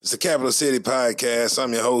It's the Capital City Podcast.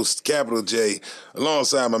 I'm your host, Capital J,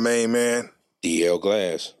 alongside my main man, DL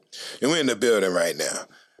Glass. And we're in the building right now.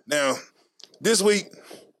 Now, this week,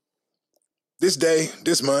 this day,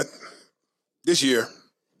 this month, this year,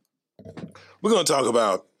 we're going to talk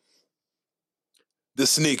about the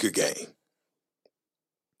sneaker game.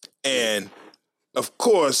 And, of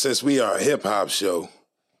course, since we are a hip-hop show,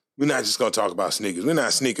 we're not just going to talk about sneakers. We're not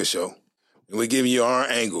a sneaker show. And we're giving you our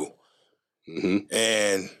angle. Mm-hmm.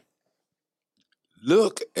 And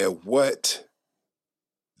look at what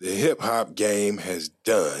the hip-hop game has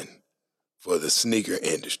done for the sneaker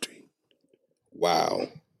industry. Wow.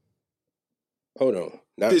 Hold on.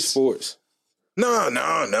 Not sports. No.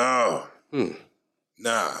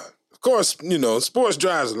 Nah. Of course, sports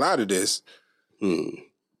drives a lot of this.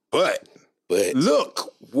 But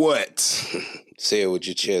look what... Say it with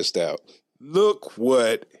your chest out. Look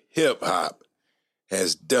what hip-hop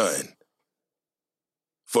has done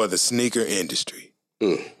for the sneaker industry.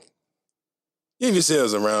 Give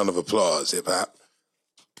yourselves a round of applause, hip-hop.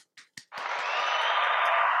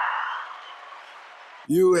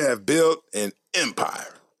 You have built an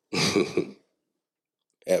empire.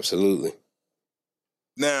 Absolutely.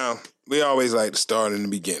 Now, we always like to start in the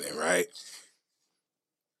beginning, right?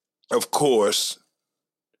 Of course,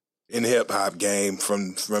 in the hip-hop game,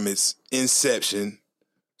 from its inception,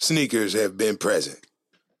 sneakers have been present.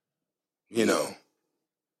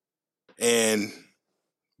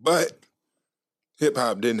 But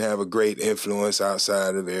hip-hop didn't have a great influence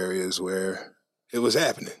outside of areas where it was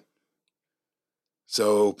happening.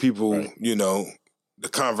 So people, right. The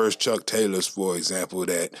Converse Chuck Taylors, for example,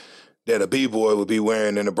 that a B-boy would be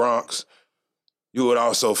wearing in the Bronx, you would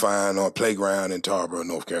also find on a playground in Tarboro,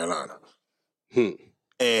 North Carolina.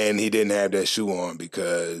 And he didn't have that shoe on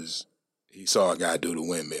because he saw a guy do the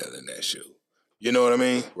windmill in that shoe. You know what I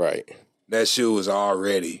mean? Right. That shoe was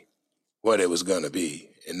already what it was going to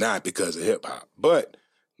be, and not because of hip-hop. But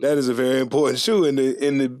that is a very important shoe in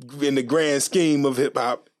the grand scheme of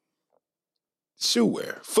hip-hop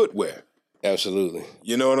footwear. Absolutely.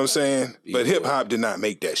 You know what I'm saying? But hip-hop did not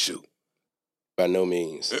make that shoe. By no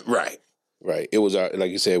means. Right. It was,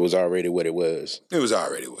 like you said, it was already what it was. It was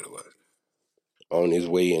already what it was. On his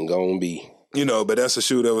way and gonna be. But that's a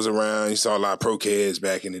shoe that was around. You saw a lot of pro kids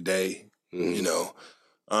back in the day.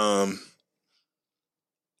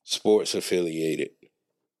 Sports affiliated.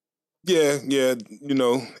 Yeah.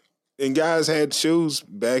 And guys had shoes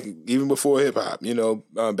back even before hip-hop.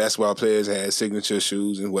 Basketball players had signature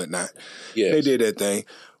shoes and whatnot. Yes. They did that thing.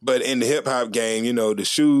 But in the hip-hop game, the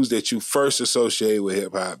shoes that you first associated with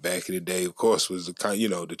hip-hop back in the day, of course, was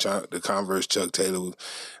the Converse Chuck Taylor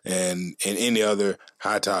and any other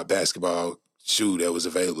high-top basketball shoe that was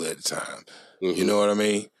available at the time. Mm-hmm. You know what I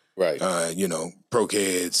mean? Right. Pro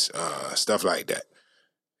kids, stuff like that.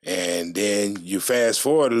 And then you fast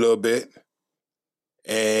forward a little bit,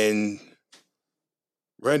 and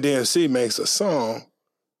Run DMC makes a song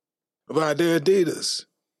about their Adidas.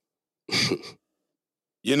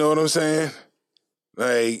 You know what I'm saying?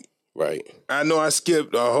 Like, right. I know I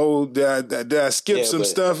skipped a whole. Did I skip some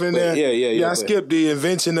stuff in there? Yeah. I skipped the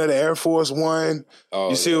invention of the Air Force One. Oh,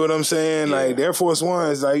 you see what I'm saying? Yeah. Like the Air Force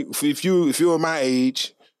Ones. Like if you were my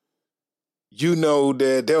age, you know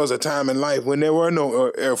that there was a time in life when there were no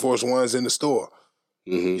Air Force Ones in the store.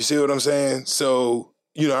 Mm-hmm. You see what I'm saying? So,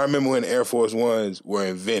 I remember when Air Force Ones were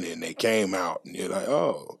invented and they came out and you're like,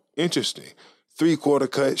 oh, interesting.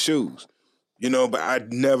 3/4 cut shoes. But I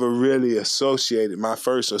never really associated, my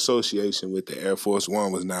first association with the Air Force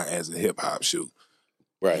One was not as a hip-hop shoe.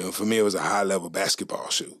 Right. For me, it was a high-level basketball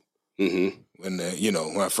shoe. Mm-hmm. When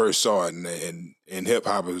I first saw it and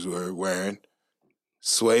hip-hoppers were wearing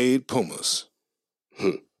suede Pumas,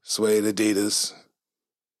 suede Adidas,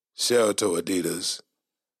 shell toe Adidas,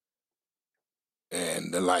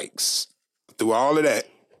 and the likes. Through all of that,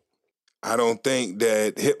 I don't think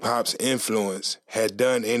that hip-hop's influence had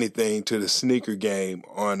done anything to the sneaker game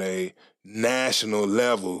on a national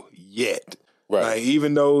level yet. Right. Like,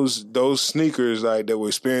 even those sneakers like that were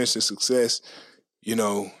experiencing success, they,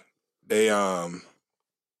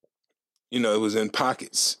 it was in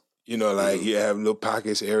pockets. Like you have little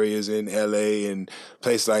pockets areas in LA and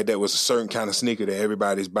places like that was a certain kind of sneaker that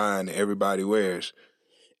everybody's buying and everybody wears.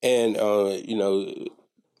 And,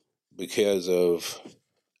 because of,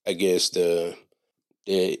 I guess, the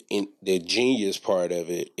genius part of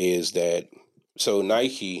it is that, so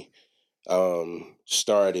Nike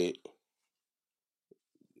started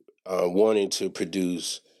wanting to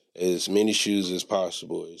produce as many shoes as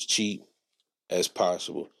possible, as cheap as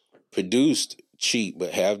possible. Produced cheap,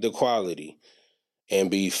 but have the quality and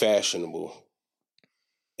be fashionable.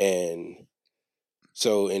 And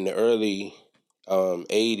So in the early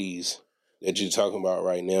 80s that you're talking about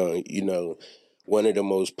right now, you know, one of the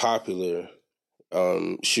most popular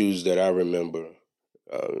shoes that I remember,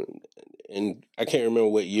 and I can't remember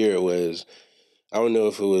what year it was. I don't know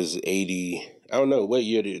if it was 80. I don't know. What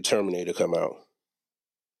year did Terminator come out?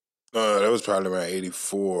 That was probably around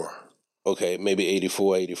 84. Okay, maybe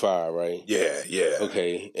 84, 85, right? Yeah, yeah.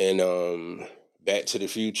 Okay, and Back to the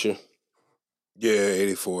Future? Yeah,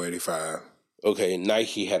 84, 85. Okay,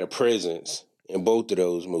 Nike had a presence in both of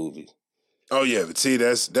those movies. Oh, yeah, but see,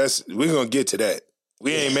 that's we're going to get to that.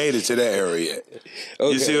 We ain't made it to that era yet.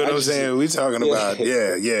 Okay, you see what I'm saying? We talking about,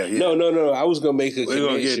 yeah. No. I was going to make a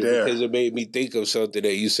connection because it made me think of something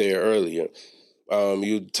that you said earlier.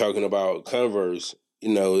 You talking about Converse,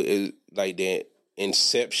 you know, like that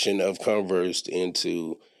inception of Converse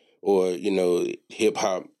into, or, you know,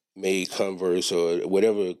 hip-hop made Converse or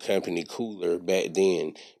whatever company cooler back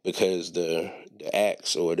then because the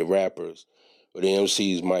acts or the rappers or the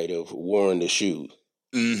MCs might have worn the shoes.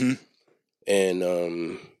 Mm-hmm. And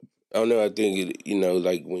I don't know, I think, you know,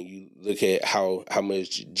 like when you look at how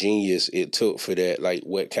much genius it took for that, like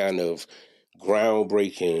what kind of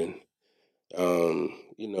groundbreaking,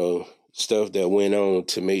 you know, stuff that went on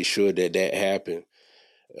to make sure that happened.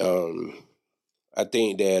 I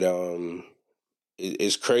think that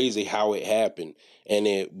it's crazy how it happened.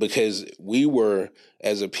 And because we were,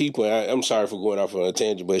 as a people, I'm sorry for going off on a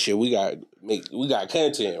tangent, but shit, we got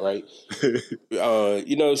content, right?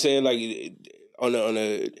 You know what I'm saying? Like on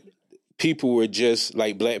a people were just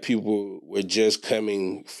like black people were just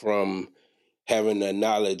coming from having a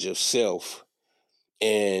knowledge of self.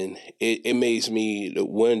 And it makes me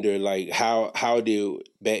wonder, like, how did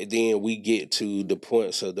back then we get to the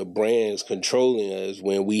points of the brands controlling us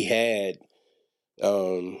when we had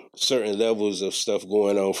certain levels of stuff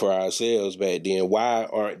going on for ourselves back then? Why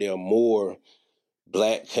aren't there more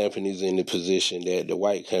black companies in the position that the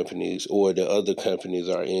white companies or the other companies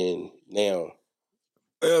are in now?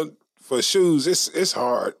 Well, for shoes, it's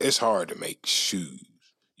hard. It's hard to make shoes.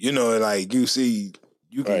 You know, like you see.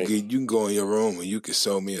 You can go in your room and you can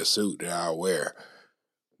sew me a suit that I'll wear.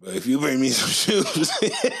 But if you bring me some shoes,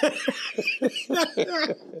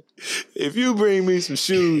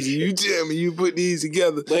 and you tell me you put these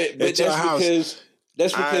together at your house,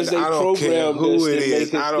 that's because they programmed who it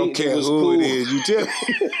is. I don't care who it is. You tell me.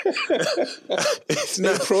 It's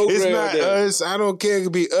not us. I don't care. It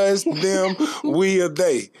could be us, them, we, or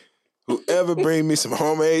they. Whoever bring me some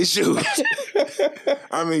homemade shoes.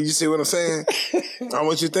 I mean, you see what I'm saying? I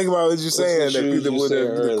want you to think about what you're saying.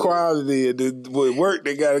 The quality, the work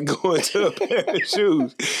they got to go into a pair of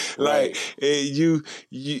shoes. Like,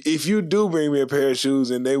 if you do bring me a pair of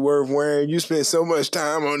shoes and they worth wearing, you spend so much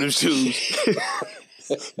time on them shoes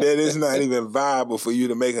that it's not even viable for you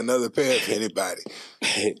to make another pair for anybody.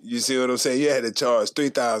 You see what I'm saying? You had to charge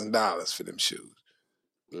 $3,000 for them shoes.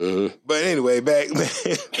 Mm-hmm. But anyway, back to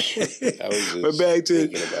thinking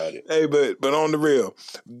about it. Hey, but on the real,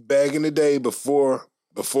 back in the day before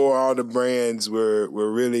all the brands were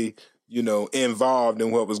really, you know, involved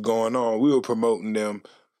in what was going on, we were promoting them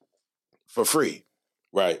for free.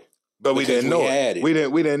 Right. But we didn't know it. We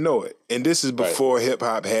didn't know it. And this is before hip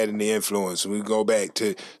hop had any influence. We go back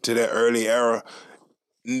to that early era.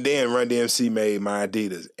 And then Run DMC made My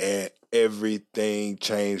Adidas, and everything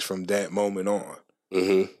changed from that moment on.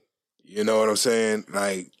 Mm-hmm. You know what I'm saying?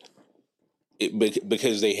 Like,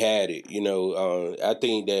 because they had it. You know, I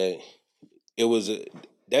think that it was.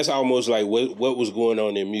 That's almost like what was going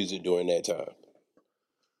on in music during that time.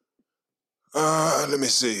 Let me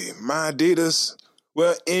see. My Adidas.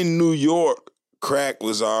 Well, in New York, crack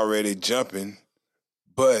was already jumping,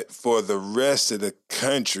 but for the rest of the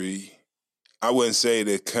country, I wouldn't say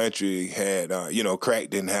the country had,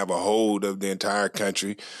 crack didn't have a hold of the entire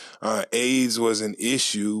country. AIDS was an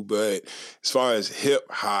issue, but as far as hip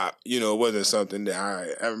hop, you know, it wasn't something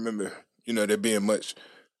that I remember, you know, there being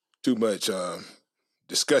too much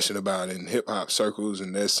discussion about in hip hop circles,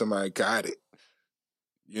 and there's somebody got it.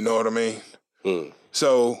 You know what I mean?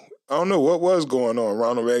 So I don't know what was going on.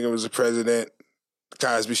 Ronald Reagan was the president. The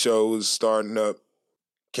Cosby Show was starting up.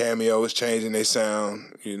 Cameo was changing their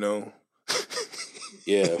sound, you know.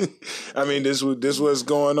 Yeah. I mean, this was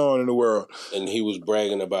going on in the world. And he was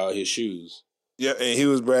bragging about his shoes. Yeah, and he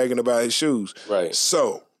was bragging about his shoes. Right.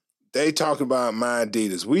 So, they talking about My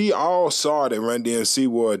Adidas. We all saw that Run DMC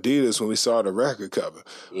wore Adidas when we saw the record cover.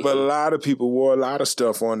 Mm-hmm. But a lot of people wore a lot of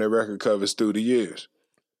stuff on their record covers through the years.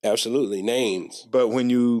 Absolutely, names. But when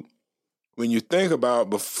you think about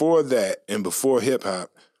before that and before hip-hop,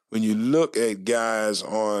 when you look at guys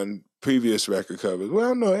on previous record covers.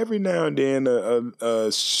 Well, no, every now and then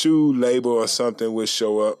a shoe label or something would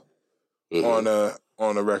show up on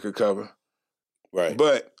a record cover. Right.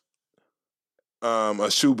 But a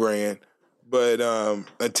shoe brand. But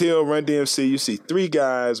until Run DMC, you see 3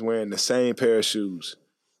 guys wearing the same pair of shoes.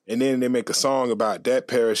 And then they make a song about that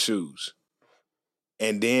pair of shoes.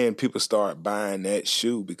 And then people start buying that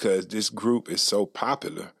shoe because this group is so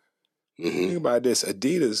popular. Think about this.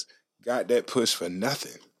 Adidas got that push for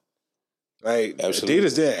nothing. Like, absolutely.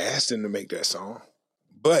 Adidas didn't ask them to make that song.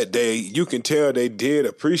 But you can tell they did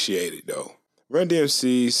appreciate it, though. Run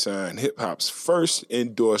DMC signed hip-hop's first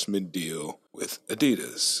endorsement deal with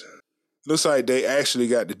Adidas. Looks like they actually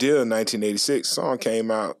got the deal in 1986. Song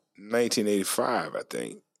came out in 1985, I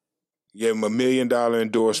think. Gave them $1 million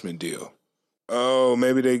endorsement deal. Oh,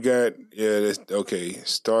 maybe they got,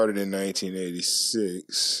 started in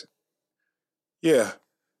 1986. Yeah.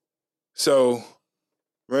 So,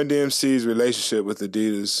 Run DMC's relationship with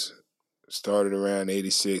Adidas started around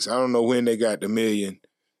 86. I don't know when they got the $1 million,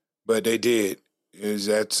 but they did. It was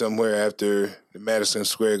at somewhere after the Madison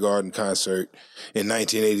Square Garden concert in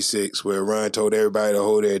 1986 where Run told everybody to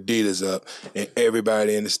hold their Adidas up and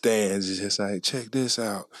everybody in the stands is just like, check this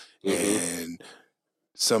out. And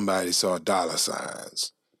somebody saw dollar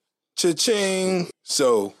signs. Cha-ching.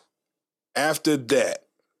 So after that,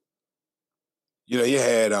 you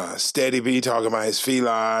had Steady B talking about his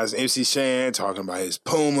felines, MC Shan talking about his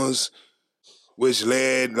Pumas, which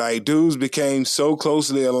led, like, dudes became so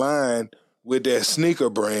closely aligned with their sneaker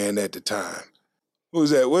brand at the time. What was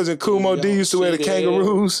that? Wasn't Kumo D used to wear the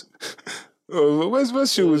Kangaroos? What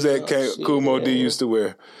shoe was that Kumo D used to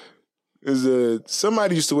wear?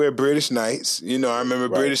 Somebody used to wear British Knights. I remember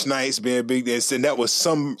British Knights being big. And that was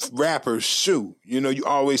some rapper's shoe. You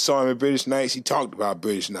always saw him in British Knights. He talked about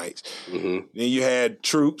British Knights. Then you had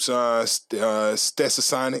Troops,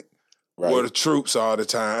 Stetsasonic, wore the Troops all the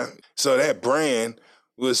time. So that brand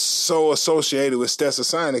was so associated with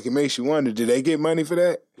Stetsasonic, it makes you wonder, did they get money for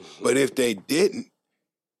that? But if they didn't,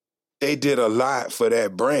 they did a lot for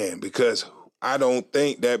that brand because I don't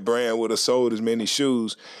think that brand would have sold as many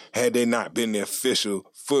shoes had they not been the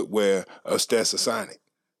official footwear of Stetsasonic.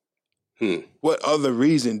 What other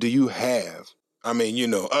reason do you have? I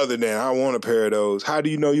mean, other than I want a pair of those. How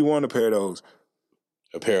do you know you want a pair of those?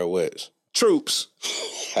 A pair of what? Troops.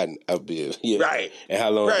 Yeah. Right. And how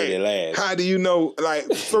long did it last? How do you know, like,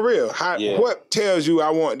 for real, what tells you I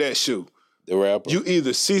want that shoe? The rapper. You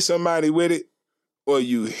either see somebody with it or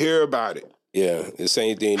you hear about it. Yeah, the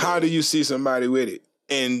same thing. How do you see somebody with it?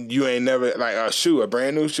 And you ain't never, like, a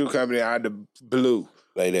brand new shoe company out of the blue.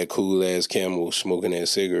 Like that cool-ass Camel smoking that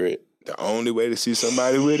cigarette. The only way to see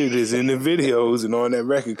somebody with it is in the videos and on that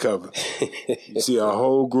record cover. You see a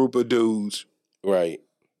whole group of dudes. Right.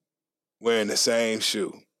 Wearing the same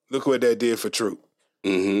shoe. Look what that did for Troop. I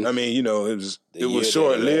mean, it was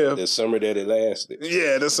short-lived. The summer that it lasted.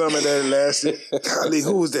 Yeah, the summer that it lasted. Golly,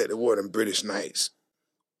 who was that wore them British Knights?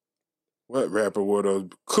 What rapper wore those?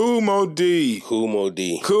 Kumo D. Kumo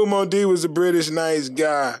D. Kumo D was a British Knights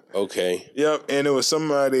guy. Okay. Yep, and it was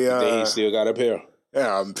somebody... he still got a pair?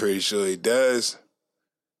 Yeah, I'm pretty sure he does.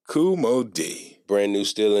 Kumo D. Brand new,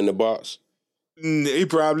 still in the box? He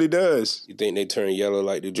probably does. You think they turn yellow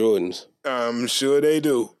like the Jordans? I'm sure they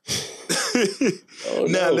do.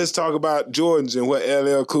 Now let's talk about Jordans and what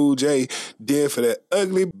LL Cool J did for that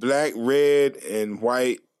ugly black, red, and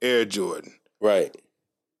white Air Jordan. Right.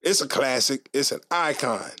 It's a classic. It's an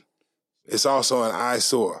icon. It's also an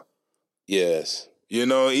eyesore. Yes.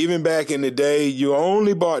 Even back in the day, you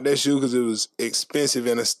only bought that shoe because it was expensive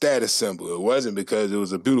and a status symbol. It wasn't because it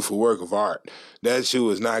was a beautiful work of art. That shoe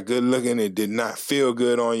was not good looking. It did not feel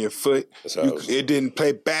good on your foot. It didn't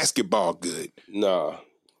play basketball good. Nah.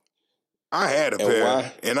 I had a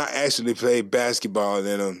pair, and I actually played basketball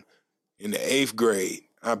in them in the 8th grade.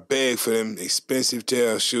 I begged for them expensive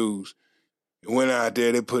tail shoes. Went out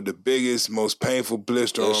there, they put the biggest, most painful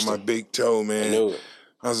blister on my big toe, man. I knew it.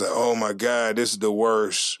 I was like, oh my God, this is the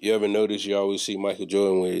worst. You ever notice you always see Michael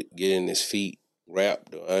Jordan with getting his feet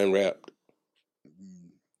wrapped or unwrapped?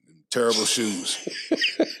 Terrible shoes.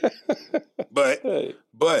 But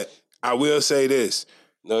I will say this.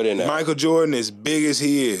 No, they're not. Michael Jordan, as big as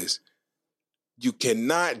he is, you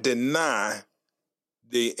cannot deny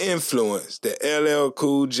the influence that LL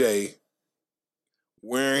Cool J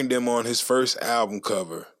wearing them on his first album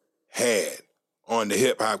cover had on the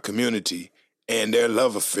hip-hop community and their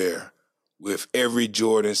love affair with every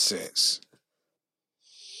Jordan since.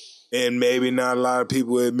 And maybe not a lot of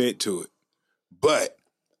people admit to it. But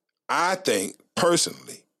I think,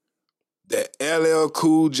 personally, that LL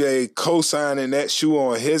Cool J co-signing that shoe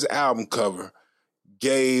on his album cover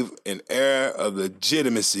gave an air of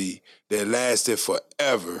legitimacy that lasted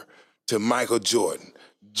forever to Michael Jordan.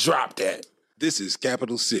 Drop that. This is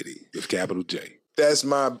Capital City with Capital J. That's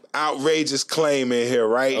my outrageous claim in here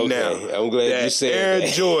right now. I'm glad you said Air that.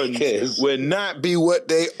 Jordans would not be what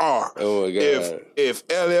they are if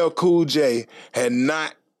LL Cool J had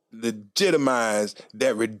not legitimized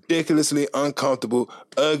that ridiculously uncomfortable,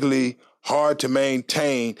 ugly, hard to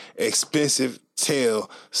maintain, expensive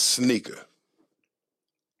tail sneaker.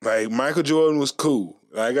 Like, Michael Jordan was cool.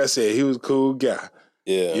 Like I said, he was a cool guy.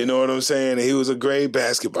 Yeah. You know what I'm saying? And he was a great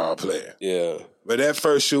basketball player. Yeah. But that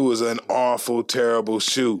first shoe was an awful, terrible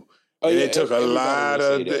shoe. And it took a lot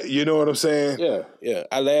of, you know what I'm saying? Yeah.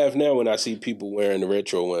 I laugh now when I see people wearing the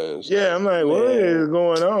retro ones. Yeah, I'm like, what is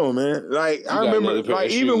going on, man? Like, I remember, like,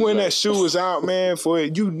 even when that shoe was out, man,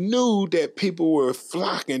 you knew that people were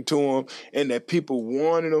flocking to them and that people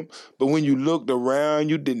wanted them. But when you looked around,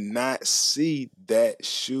 you did not see that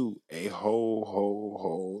shoe a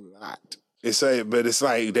whole lot. It's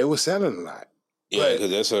like they were selling a lot. Yeah, because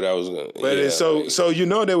that's what I was going to. But so you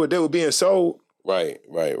know they were being sold. Right.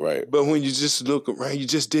 But when you just look around, you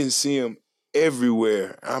just didn't see them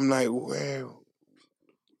everywhere. I'm like, well,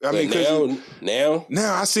 I mean, now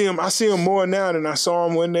I see them more now than I saw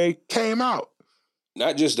them when they came out.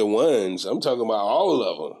 Not just the ones. I'm talking about all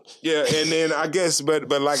of them. Yeah, and then I guess, but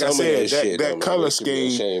like I said, that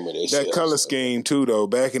color scheme too, though.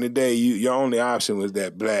 Back in the day, your only option was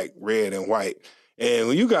that black, red, and white. And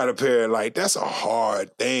when you got a pair, like, that's a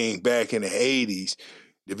hard thing back in the 80s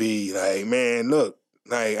to be like, man, look,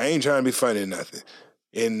 like, I ain't trying to be funny or nothing.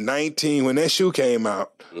 In when that shoe came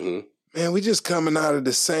out, man, we just coming out of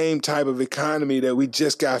the same type of economy that we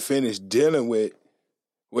just got finished dealing with,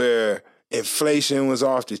 where inflation was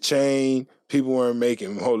off the chain, people weren't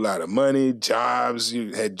making a whole lot of money, jobs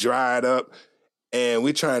had dried up, and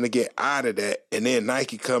we're trying to get out of that. And then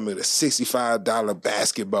Nike come with a $65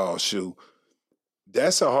 basketball shoe.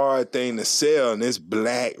 That's a hard thing to sell, and it's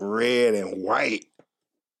black, red, and white.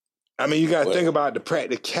 I mean, you got to think about the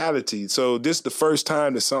practicality. So this is the first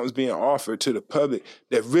time that something's being offered to the public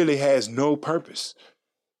that really has no purpose,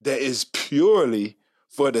 that is purely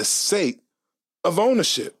for the sake of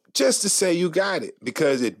ownership, just to say you got it,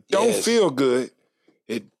 because it don't feel good,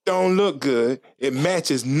 it don't look good, it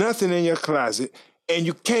matches nothing in your closet, and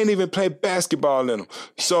you can't even play basketball in them.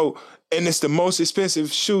 So, and it's the most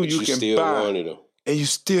expensive shoe you can buy. Wanted them. And you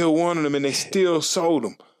still wanted them, and they still sold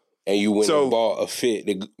them. And you went and bought a fit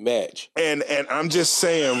to match. And I'm just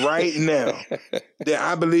saying right now that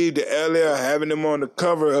I believe that LL having him on the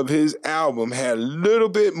cover of his album had a little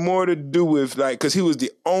bit more to do with, like, because he was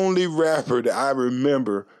the only rapper that I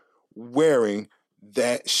remember wearing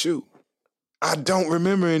that shoe. I don't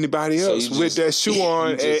remember anybody else with that shoe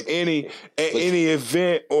on at any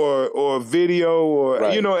event or video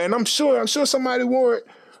or you know. And I'm sure somebody wore it.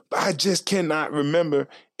 But I just cannot remember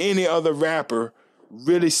any other rapper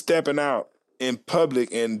really stepping out in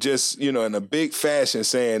public and just, you know, in a big fashion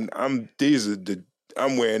saying, I'm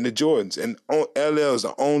wearing the Jordans. And LL is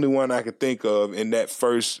the only one I could think of in that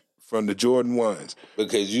first from the Jordan ones.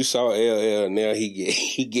 Because you saw LL, now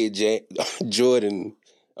he get Jordan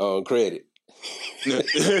credit. I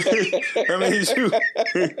mean,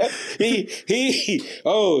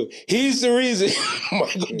 he's the reason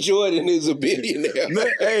Michael Jordan is a billionaire.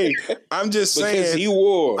 Hey, I'm just saying, because he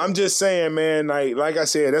wore. I'm just saying, man. Like I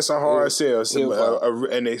said, that's a hard sell. A shoe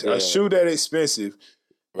that expensive.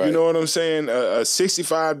 Right. You know what I'm saying? A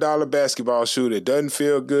 $65 basketball shoe that doesn't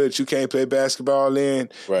feel good, you can't play basketball in.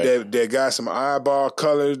 Right. That got some eyeball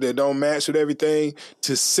colors that don't match with everything.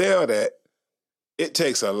 To sell that, it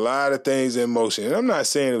takes a lot of things in motion. And I'm not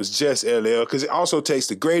saying it was just LL, because it also takes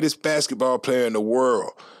the greatest basketball player in the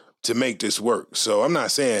world to make this work. So I'm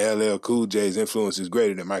not saying LL Cool J's influence is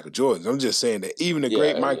greater than Michael Jordan's. I'm just saying that even the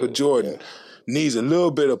great Michael Jordan needs a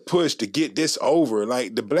little bit of push to get this over.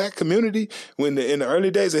 Like, the black community, in the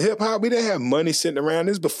early days of hip-hop, we didn't have money sitting around.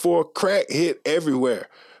 This before crack hit everywhere.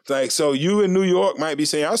 Like, so you in New York might be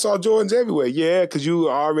saying, I saw Jordans everywhere. Yeah, because you were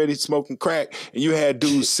already smoking crack, and you had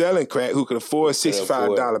dudes selling crack who could afford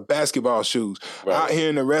 $65 basketball shoes. Right. Out here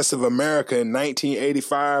in the rest of America in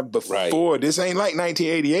 1985, before, this ain't like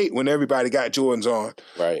 1988 when everybody got Jordans on.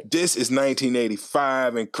 Right. This is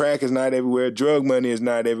 1985, and crack is not everywhere. Drug money is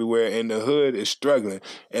not everywhere, and the hood is struggling.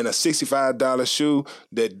 And a $65 shoe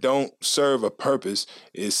that don't serve a purpose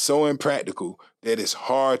is so impractical that it's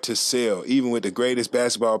hard to sell, even with the greatest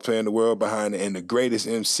basketball player in the world behind it and the greatest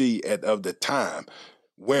MC of the time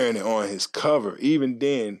wearing it on his cover. Even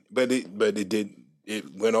then, but it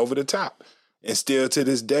went over the top. And still to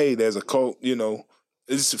this day, there's a cult, you know,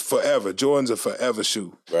 it's forever. Jordan's a forever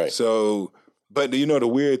shoe. Right. So But the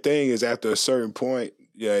weird thing is after a certain point,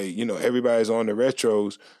 yeah, everybody's on the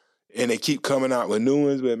retros and they keep coming out with new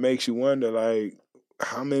ones, but it makes you wonder, like,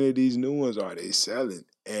 how many of these new ones are they selling?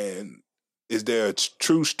 And is there a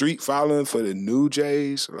true street following for the new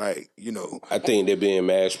J's? Like, I think they're being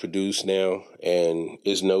mass produced now, and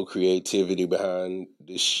there's no creativity behind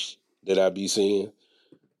this that I be seeing.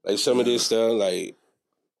 Like some of this stuff, like,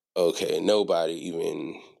 okay, nobody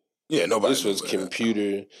even. Yeah, nobody. This was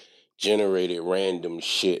computer generated random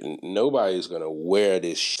shit, and nobody's gonna wear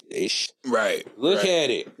this shit. Right. Look at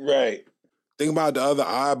it. Right. Think about the other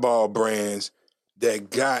eyeball brands that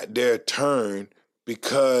got their turn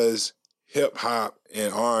because hip hop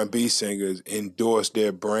and R&B singers endorsed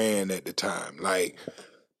their brand at the time. Like,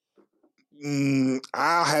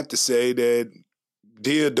 I'll have to say that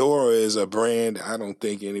Diadora is a brand I don't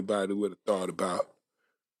think anybody would have thought about.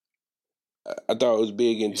 I thought it was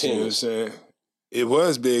big in tennis. You know what I'm saying? It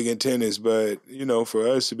was big in tennis, but, for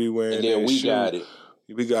us to be wearing and then that we shoe, got it.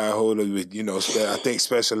 We got a hold of it, I think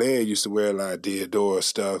Special Ed used to wear a lot of Diadora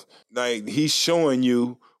stuff. Like, he's showing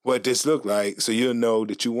you what this looked like so you'll know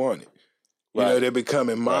that you want it. They're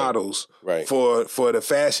becoming models for the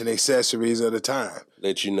fashion accessories of the time.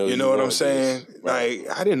 Let you know. You know what I'm saying? Right.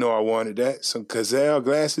 Like, I didn't know I wanted that. Some Cazelle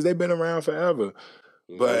glasses, they've been around forever.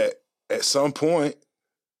 Mm-hmm. But at some point,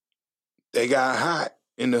 they got hot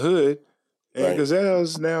in the hood. And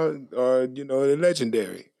Gazelles now are, they're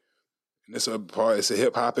legendary. And it's a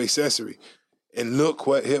hip-hop accessory. And look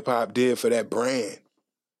what hip-hop did for that brand.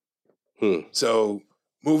 So,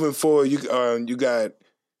 moving forward, you got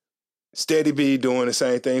Steady B doing the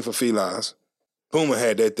same thing for Filas. Puma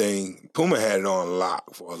had that thing. Puma had it on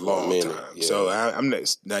lock for a long time. Yeah. So I'm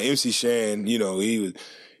now MC Shan. He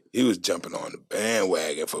was jumping on the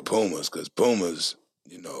bandwagon for Pumas because Pumas,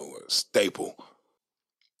 a staple.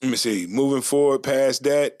 Let me see. Moving forward past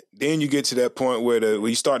that, then you get to that point where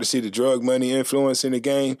you start to see the drug money influence in the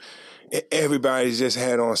game. And everybody's just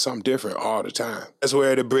had on something different all the time. That's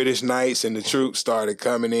where the British Knights and the troops started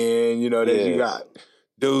coming in. You got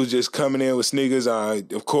dudes just coming in with sneakers.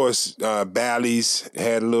 Of course, Bally's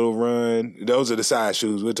had a little run. Those are the side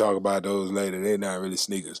shoes. We'll talk about those later. They're not really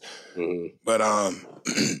sneakers. Mm-hmm. But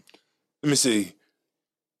let me see.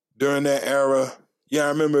 During that era, I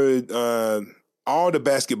remember all the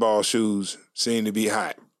basketball shoes seemed to be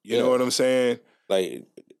hot. You know what I'm saying? Like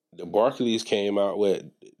the Barclays came out with.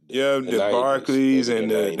 The Barclays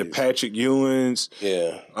and the Patrick Ewings.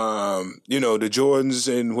 Yeah. The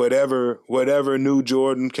Jordans and whatever new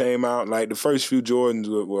Jordan came out, like the first few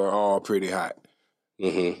Jordans were all pretty hot.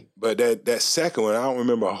 Mm-hmm. But that second one, I don't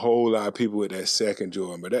remember a whole lot of people with that second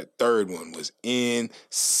Jordan, but that third one was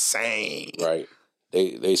insane. Right.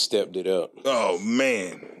 They stepped it up. Oh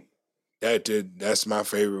man. That's my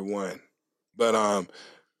favorite one. But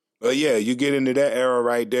yeah, you get into that era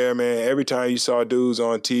right there, man. Every time you saw dudes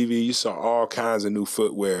on TV, you saw all kinds of new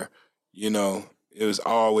footwear. It was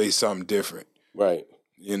always something different. Right.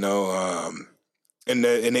 And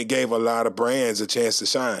it gave a lot of brands a chance to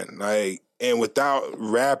shine. Like, and without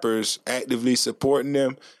rappers actively supporting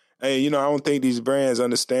them, I don't think these brands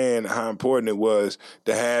understand how important it was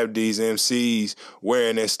to have these MCs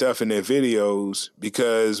wearing their stuff in their videos,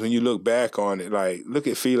 because when you look back on it, like, look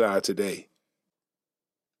at Fila today.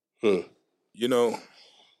 Yeah,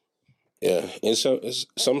 in some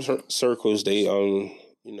circles, they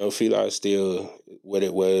Fila is still what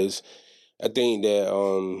it was. I think that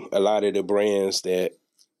a lot of the brands that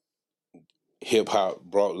hip hop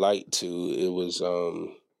brought light to, it was a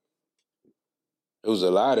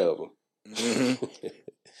lot of them. Mm-hmm.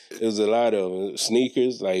 It was a lot of them.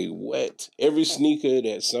 Sneakers, like what? Every sneaker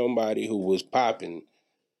that somebody who was popping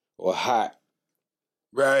or hot,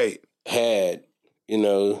 had.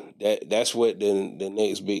 That's what the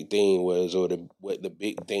next big thing was, or what the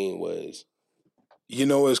big thing was.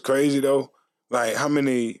 What's crazy though? Like how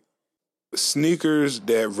many sneakers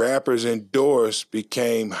that rappers endorsed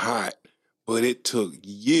became hot, but it took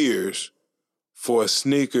years for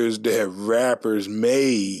sneakers that rappers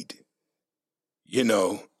made.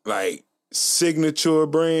 Like signature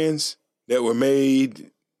brands that were made,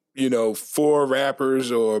 for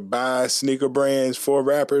rappers, or by sneaker brands for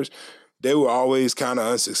rappers. They were always kind of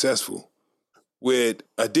unsuccessful. With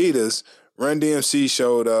Adidas, Run DMC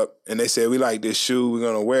showed up and they said, we like this shoe, we're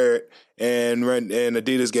going to wear it. And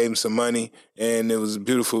Adidas gave them some money, and it was a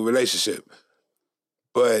beautiful relationship.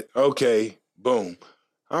 But, okay, boom.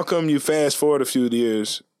 How come you fast forward a few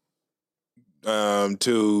years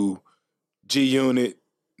to G-Unit,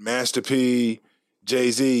 Master P,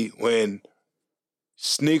 Jay-Z, when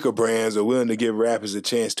sneaker brands are willing to give rappers a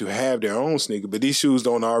chance to have their own sneaker, but these shoes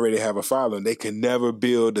don't already have a following. They can never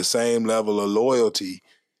build the same level of loyalty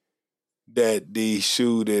that the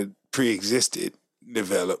shoe that pre-existed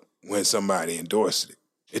developed when somebody endorsed it.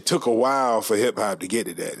 It took a while for hip-hop to get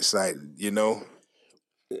to that. It's like, you know?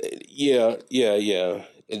 Yeah.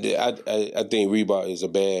 I think Reebok is a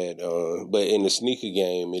bad, but in the sneaker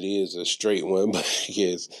game, it is a straight one.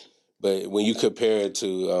 But when you compare it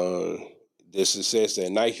to the success that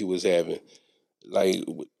Nike was having, like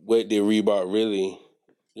what did Reebok really?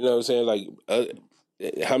 You know what I'm saying? Like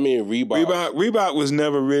how many Reebok was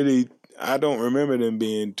never really. I don't remember them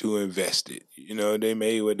being too invested. You know, they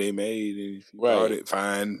made what they made, and if you bought it,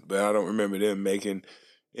 fine. But I don't remember them making.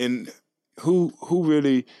 And who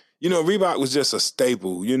really? You know, Reebok was just a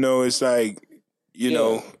staple. You know, it's like, you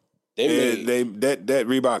know, that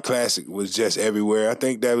Reebok Classic was just everywhere. I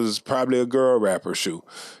think that was probably a girl rapper shoe.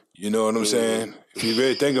 You know what I'm saying? If you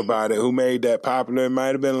really think about it, who made that popular? It might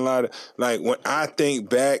have been a lot of, like, when I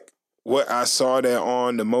think back, what I saw that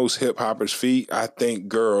on the most hip hoppers' feet, I think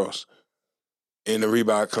girls in the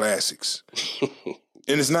Reebok Classics.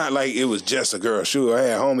 And it's not like it was just a girl shoe. I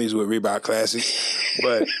had homies with Reebok Classics,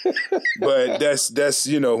 but that's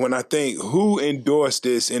you know, when I think who endorsed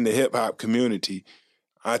this in the hip hop community,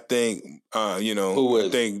 I think you know, I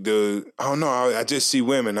think I don't know. I just see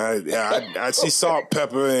women. I see Salt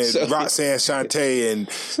Pepper and Roxanne Shante, and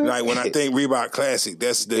like when I think Reebok Classic,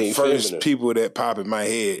 that's the first feminine people that pop in my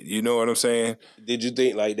head. You know what I'm saying? Did you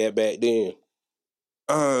think like that back then?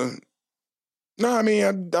 No, I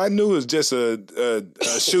mean, I knew it was just a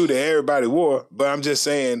shoe that everybody wore, but I'm just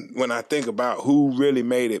saying when I think about who really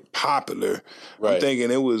made it popular, I'm thinking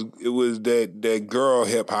it was that girl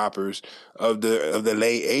hip hoppers of the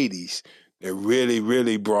late '80s that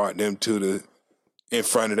really brought them in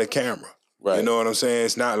front of the camera. Right. You know what I'm saying?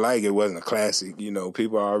 It's not like it wasn't a classic. You know,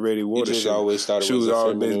 people already wore the shoe. Always thought it Shoes was a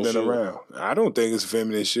always feminine been shoe. around. I don't think it's a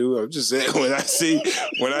feminine shoe. I'm just saying when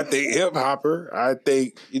I think hip hopper, I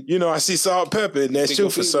think, you know, I see Salt Pepper in that shoe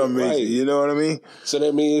for some reason. You know what I mean? So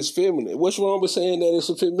that means it's feminine. What's wrong with saying that it's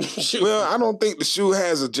a feminine shoe? Well, I don't think the shoe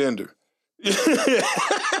has a gender.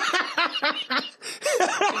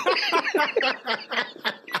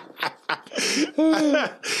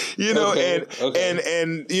 You know,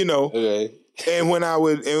 and you know, and when I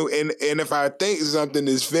would, and if I think something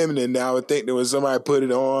is feminine, I would think that when somebody put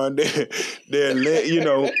it on, they're you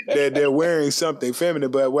know, they're wearing something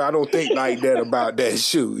feminine. But I don't think like that about that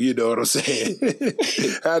shoe. You know what I'm saying?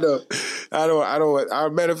 I don't.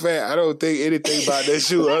 Matter of fact, I don't think anything about that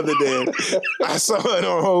shoe other than I saw it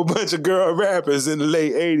on a whole bunch of girl rappers in the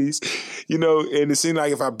late '80s. You know, and it seemed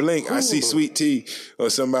like if I blink, I see Sweet Tea or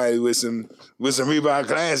somebody with some Reebok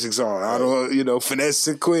Classics on. I don't, you know, Finesse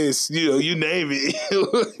and Quiz, you know, you name it.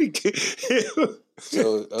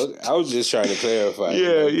 So I was just trying to clarify.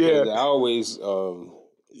 Yeah. I always.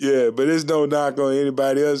 Yeah, but there's no knock on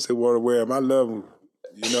anybody else that want to wear them. I love them.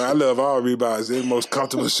 You know, I love all Reeboks. They're the most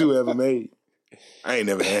comfortable shoe ever made. I ain't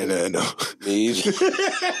never had none though. Me either.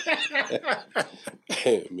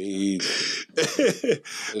 Me either.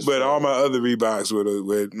 But all my other Reeboks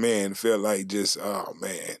were man, felt like just, oh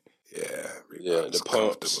man. Yeah, Reeboks the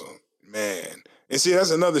pumps. Comfortable. Man. And see,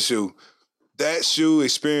 that's another shoe. That shoe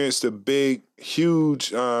experienced a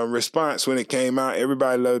huge response when it came out.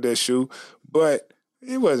 Everybody loved that shoe. But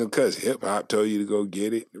it wasn't because hip-hop told you to go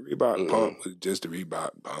get it. The Reebok pump was just the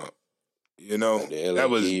Reebok pump. You know?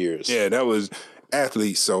 That was years. Yeah, that was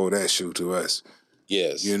athletes sold that shoe to us.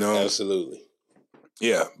 Yes, you know? Absolutely.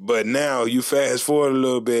 Yeah, but now you fast forward a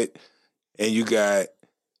little bit and you got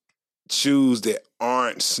shoes that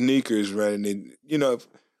aren't sneakers running in, you know,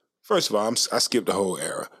 first of all, I skipped the whole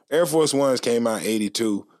era. Air Force Ones came out in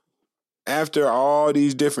 '82. After all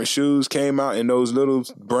these different shoes came out and those little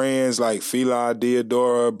brands like Fila,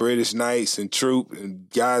 Diadora, British Knights, and Troop, and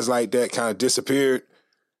guys like that kind of disappeared,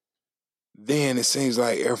 then it seems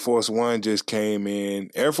like Air Force One just came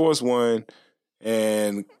in. Air Force One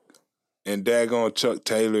and daggone Chuck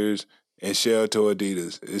Taylors and Shell Toe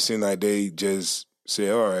Adidas. It seemed like they just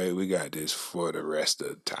said, all right, we got this for the rest of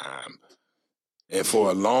the time. And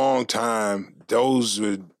for a long time, those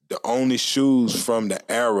were the only shoes from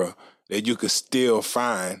the era that you could still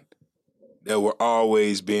find that were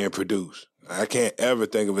always being produced. I can't ever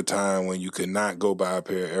think of a time when you could not go buy a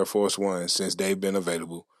pair of Air Force Ones since they've been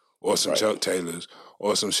available, or some Chuck Taylors,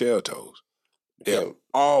 or some Shell Toes. They're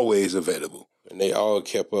always available. And they all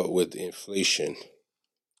kept up with inflation.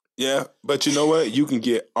 Yeah, but you know what? You can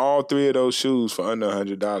get all three of those shoes for under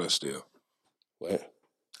 $100 still. What?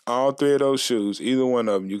 All three of those shoes, either one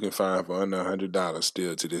of them, you can find for under $100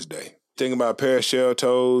 still to this day. Think about a pair of shell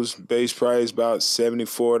toes, base price about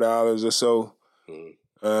 $74 or so.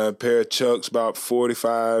 A pair of Chucks about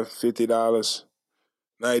 $45, $50.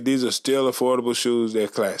 Like, these are still affordable shoes. They're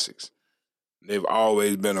classics. They've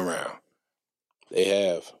always been around. They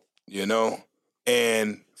have. You know?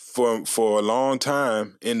 And for a long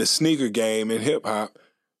time in the sneaker game in hip-hop,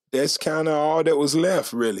 that's kind of all that was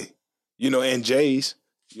left, really. You know, and J's.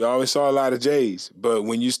 You always saw a lot of J's. But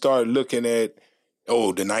when you start looking at,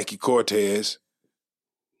 the Nike Cortez,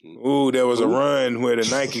 there was a run where the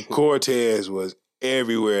Nike Cortez was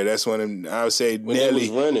everywhere. That's when I would say when Nelly was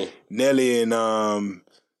running. Nelly and I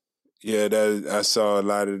saw a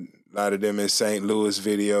lot of them in St. Louis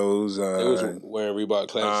videos. They was wearing Reebok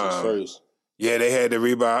Classics first. Yeah, they had the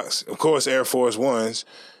Reeboks. Of course, Air Force Ones.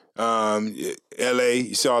 L.A.,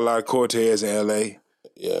 you saw a lot of Cortez in L.A.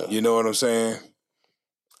 Yeah. You know what I'm saying?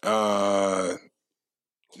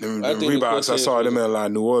 The Reeboks, I saw them in a lot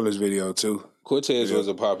of New Orleans video, too. Cortez was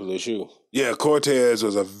a popular shoe. Yeah, Cortez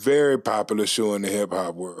was a very popular shoe in the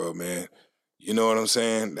hip-hop world, man. You know what I'm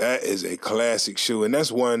saying? That is a classic shoe, and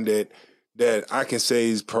that's one that I can say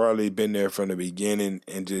has probably been there from the beginning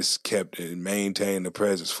and just kept and maintained the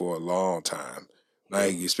presence for a long time.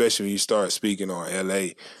 Like, especially when you start speaking on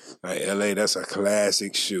L.A. Like, L.A., that's a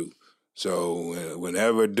classic shoe. So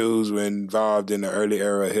whenever dudes were involved in the early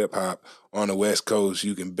era of hip-hop on the West Coast,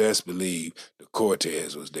 you can best believe the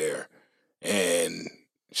Cortez was there. And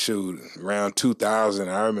shoot, around 2000,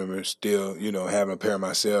 I remember still, having a pair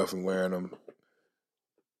myself and wearing them.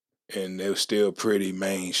 And they were still pretty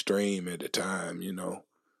mainstream at the time,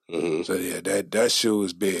 Mm-hmm. So, yeah, that shoe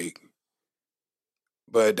was big.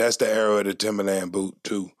 But that's the era of the Timberland boot,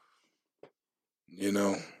 too.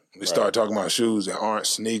 We start talking about shoes that aren't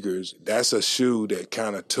sneakers. That's a shoe that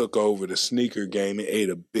kind of took over the sneaker game and ate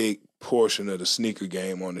a big portion of the sneaker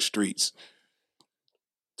game on the streets.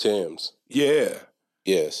 Timbs. Yeah.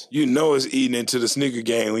 Yes. It's eating into the sneaker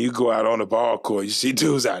game when you go out on the ball court. You see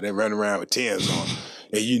dudes out there running around with Timbs on.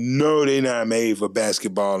 And they're not made for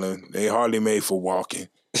basketballing. They hardly made for walking.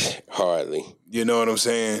 Hardly. You know what I'm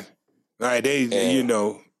saying? Like, it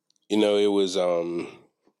was,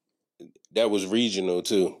 that was regional,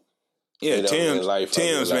 too. Yeah, Timbs,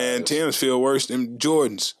 man. Timbs feel worse than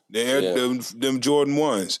Jordans. Them Jordan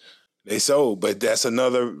 1s. They sold, but that's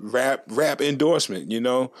another rap endorsement,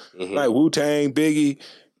 Mm-hmm. Like Wu-Tang, Biggie,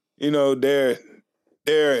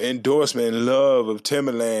 their endorsement and love of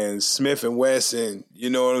Timberland, Smith & Wesson,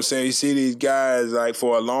 you know what I'm saying? You see these guys, like,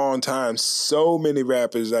 for a long time, so many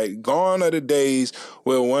rappers, like, gone are the days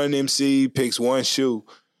where one MC picks one shoe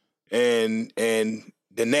and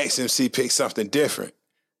the next MC picks something different.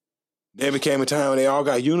 There became a time when they all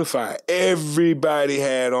got unified. Everybody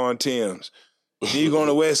had on Timbs. Then you go on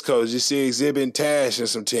the West Coast, you see Exhibit and Tash and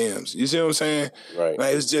some Timbs. You see what I'm saying? Right.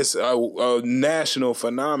 Like, it's just a national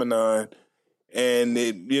phenomenon, and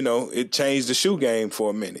it changed the shoe game for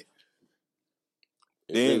a minute.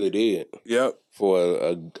 It really did. Yep.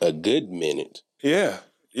 For a good minute. Yeah.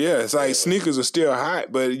 Yeah, it's like sneakers are still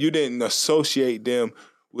hot, but you didn't associate them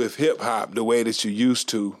with hip-hop the way that you used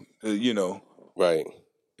to, Right.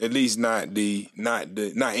 At least not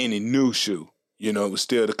any new shoe. It was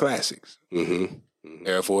still the classics. Mm-hmm. Mm-hmm.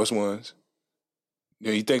 Air Force Ones.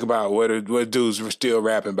 You think about what dudes were still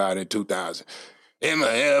rapping about in 2000. In my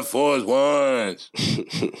Air Force Ones.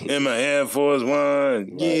 In my Air Force Ones.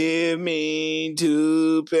 Right. Give me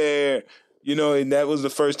 2 pair. And that was the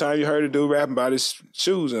first time you heard a dude rapping about his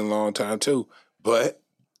shoes in a long time, too. But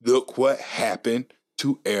look what happened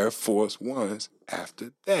to Air Force Ones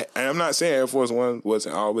after that. And I'm not saying Air Force One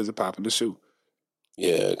wasn't always a popular shoe.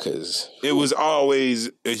 Yeah, because it was always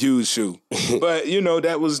a huge shoe. But,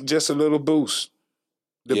 that was just a little boost.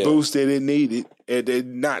 The boost that it needed. It did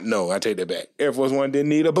not know. I take that back. Air Force One didn't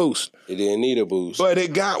need a boost. It didn't need a boost. But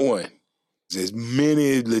it got one. As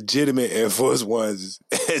many legitimate Air Force Ones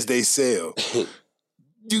as they sell.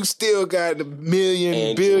 You still got a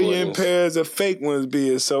billion pairs of fake ones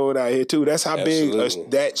being sold out here, too. That's how big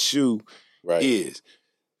that shoe is.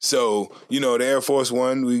 So, the Air Force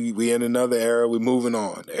One, we in another era, we're moving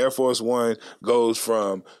on. The Air Force One goes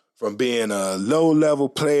from being a low-level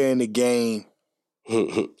player in the game,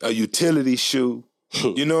 a utility shoe.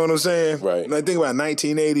 You know what I'm saying? Right. And I think about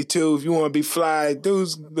 1982, if you want to be fly,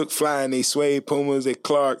 dudes look fly in they suede Pumas, they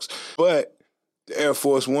Clarks. But the Air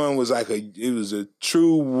Force One was it was a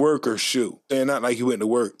true worker shoe. And not like you went to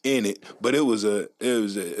work in it, but it was a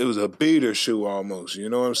beater shoe almost. You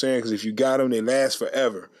know what I'm saying? Because if you got them, they last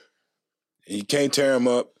forever. And you can't tear them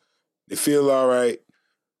up. They feel all right.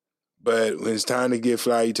 But when it's time to get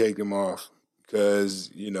fly, you take them off. Because,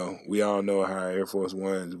 we all know how Air Force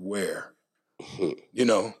Ones wear.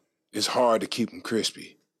 it's hard to keep them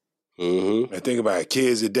crispy. Mm-hmm. And think about it,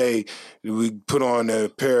 kids today, we put on a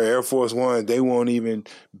pair of Air Force Ones, they won't even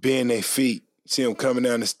bend their feet. See them coming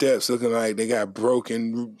down the steps looking like they got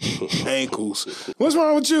broken ankles. What's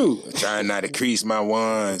wrong with you? I'm trying not to crease my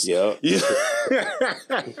ones. Yep.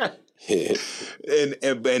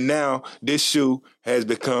 And now this shoe has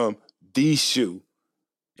become the shoe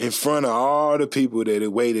in front of all the people that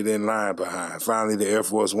had waited in line behind. Finally, the Air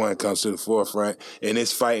Force One comes to the forefront, and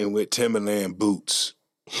it's fighting with Timberland boots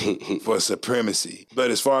for supremacy.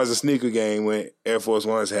 But as far as the sneaker game went, Air Force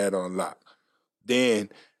Ones had on lock. Then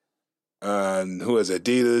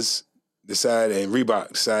Adidas decided and Reebok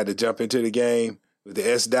decided to jump into the game with the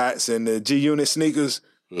S dots and the G Unit sneakers.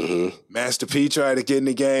 Mm-hmm. Master P tried to get in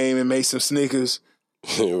the game and make some sneakers.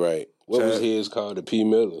 Right. What was his called? The P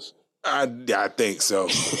Millers. I think so.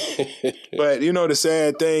 But the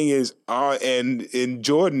sad thing is, and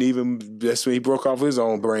Jordan even that's when he broke off his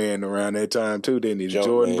own brand around that time too, didn't he? The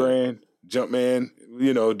Jordan brand, Jumpman.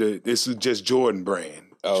 This is just Jordan brand.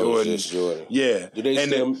 Oh, Jordan. It's just Jordan. Yeah. Do they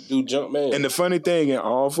still do Jumpman? And the funny thing, in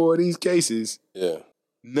all four of these cases,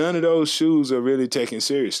 none of those shoes are really taken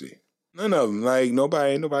seriously. None of them. Like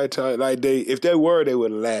nobody if they were, they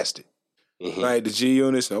would have lasted. Mm-hmm. Like the G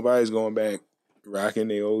units, nobody's going back rocking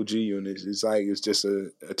the old G units. It's like it's just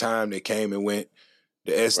a time that came and went.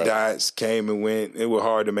 The S dots came and went. It was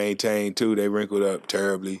hard to maintain too. They wrinkled up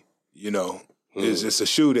terribly. It's just a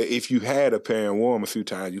shoe that if you had a pair and wore them a few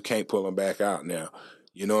times, you can't pull them back out now.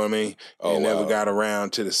 You know what I mean? Oh, they never got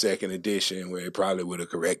around to the second edition where it probably would have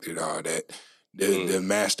corrected all that. The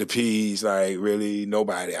Master P's, like really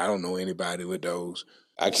nobody. I don't know anybody with those.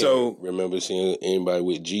 I can't remember seeing anybody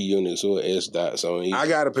with G units or S dots on either. I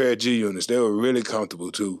got a pair of G units. They were really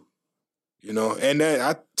comfortable too. And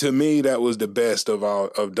to me that was the best of all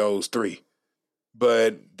of those three.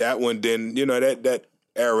 But that one didn't. That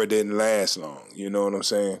era didn't last long. You know what I'm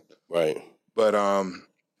saying? Right.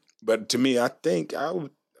 But to me, I think I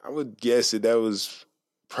would guess that was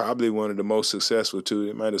probably one of the most successful too.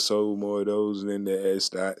 They might have sold more of those than the S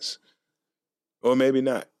dots, or maybe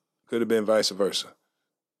not. Could have been vice versa.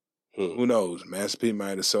 Who knows? Master P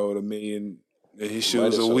might have sold 1 million of his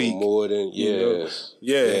shoes a week. More than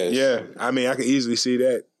Yeah. I mean, I can easily see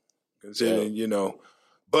that, considering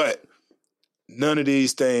But none of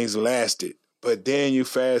these things lasted. But then you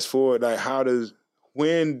fast forward, like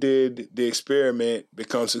when did the experiment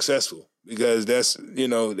become successful? Because that's,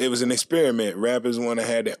 it was an experiment. Rappers want to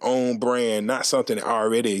have their own brand, not something that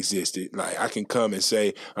already existed. Like I can come and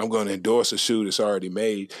say, I'm going to endorse a shoe that's already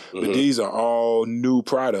made, but these are all new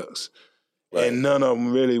products and none of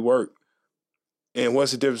them really work. And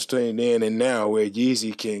what's the difference between then and now where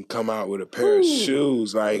Yeezy can come out with a pair of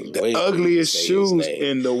shoes, like the ugliest shoes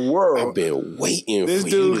in the world? I've been waiting for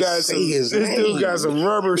you to say his name. This dude got some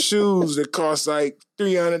rubber shoes that cost like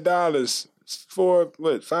 $300 for,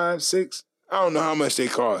 5, 6? I don't know how much they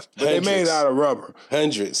cost, but they made out of rubber.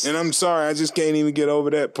 Hundreds. And I'm sorry, I just can't even get over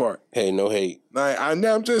that part. Hey, no hate. Like, I'm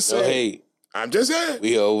just saying. No hate. I'm just saying.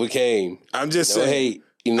 We overcame. I'm just saying.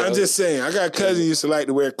 No hate. I'm just saying. I got a cousin who used to like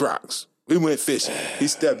to wear Crocs. We went fishing. He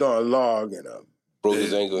stepped on a log and broke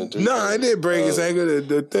his ankle in 3 No, it didn't break his ankle.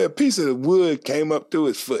 The piece of the wood came up through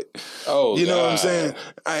his foot. Oh, you know what I'm saying?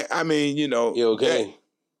 I mean, You okay?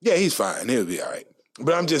 Yeah, he's fine. He'll be all right.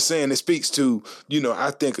 But I'm just saying it speaks to,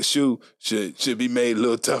 I think a shoe should be made a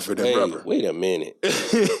little tougher than rubber. Wait a minute.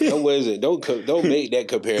 Don't make that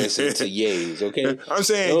comparison to Ye's, okay? I'm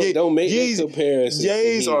saying don't make that comparison.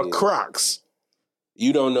 Ye's are Crocs.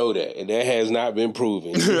 You don't know that, and that has not been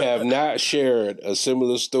proven. You have not shared a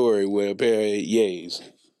similar story with a pair of Ye's.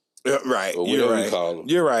 Right,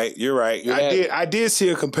 You're right. I did see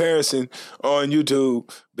a comparison on YouTube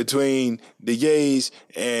between the Ye's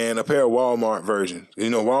and a pair of Walmart versions.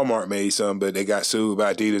 Walmart made some, but they got sued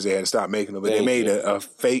by Adidas. They had to stop making them, but they made a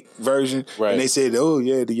fake version, and they said, "Oh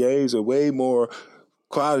yeah, the Ye's are way more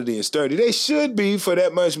quality and sturdy. They should be for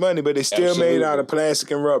that much money, but they still made out of plastic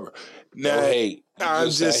and rubber." Now,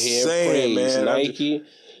 I'm just saying, man. Nike.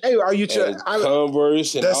 Hey, are you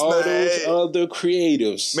Converse and all those other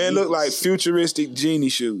creatives? Man, look like futuristic Genie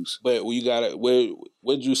shoes. But you got it.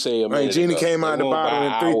 What'd you say? Genie came out the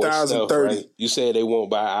bottom in 3030. Right? You said they won't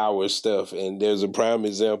buy our stuff, and there's a prime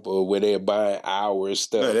example of where they're buying our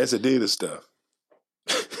stuff. No, that's Adidas stuff.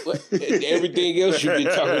 Everything else you've been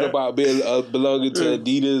talking about belonging to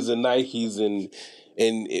Adidas and Nikes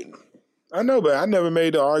and I know, but I never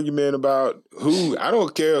made the argument about who. I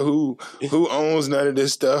don't care who owns none of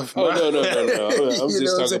this stuff. Oh, no. I'm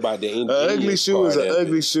just talking about the ugly shoe is an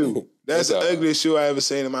ugly shoe. That's the ugliest shoe I ever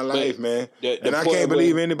seen in my life, man. And I can't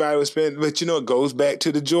believe anybody would spend. But it goes back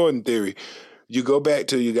to the Jordan theory. You go back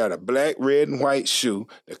to you got a black, red, and white shoe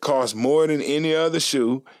that costs more than any other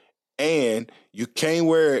shoe, and you can't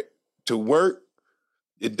wear it to work.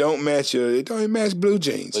 It don't even match blue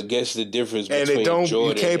jeans. But guess the difference and between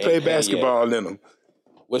Jordan you can't play and basketball Kanye. in them.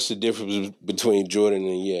 What's the difference between Jordan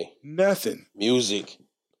and Ye? Nothing. Music.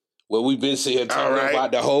 What we've been saying talking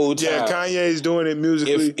about the whole time. Yeah, Kanye's doing it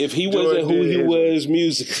musically. If he wasn't who he was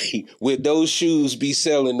musically, would those shoes be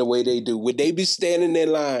selling the way they do? Would they be standing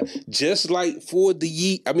in line just like for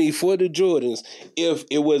the Jordans if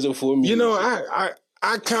it wasn't for music? You know,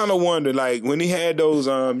 I kind of wonder, like when he had those,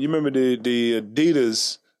 you remember the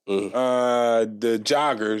Adidas, the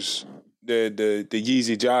joggers, the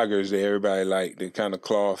Yeezy joggers that everybody liked, the kind of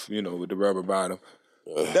cloth, with the rubber bottom.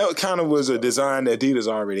 That kind of was a design that Adidas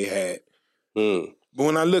already had. But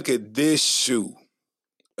when I look at this shoe,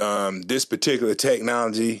 this particular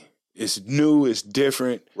technology, it's new, it's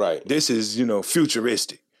different. Right. This is,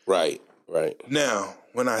 futuristic. Right. Now,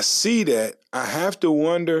 when I see that, I have to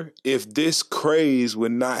wonder if this craze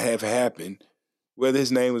would not have happened, whether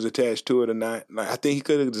his name was attached to it or not. Like, I think he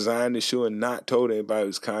could have designed the shoe and not told anybody it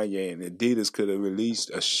was Kanye, and Adidas could have released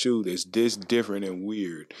a shoe that's this different and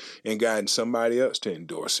weird and gotten somebody else to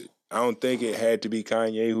endorse it. I don't think it had to be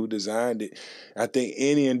Kanye who designed it. I think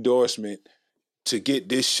any endorsement to get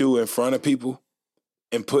this shoe in front of people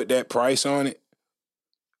and put that price on it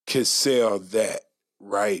could sell that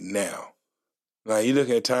right now. Like, you look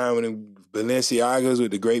at a time when the Balenciagas with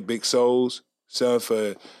the great big soles sell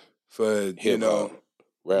for you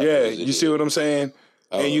see what I'm saying?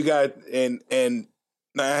 And you got and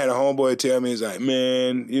now I had a homeboy tell me, he's like,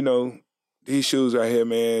 man, these shoes right here,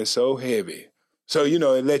 man, so heavy. So,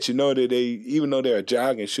 it lets you know that even though they're a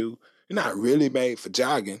jogging shoe, they're not really made for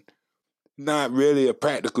jogging. Not really a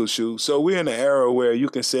practical shoe. So we're in an era where you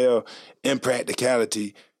can sell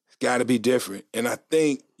impracticality. It's got to be different. And I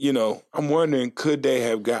think, I'm wondering, could they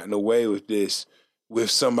have gotten away with this with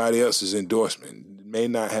somebody else's endorsement? It may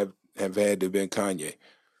not have had to have been Kanye.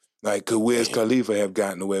 Like, could Wiz Khalifa have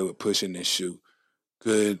gotten away with pushing this shoe?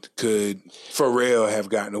 Could Pharrell have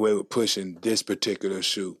gotten away with pushing this particular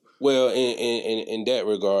shoe? Well, in that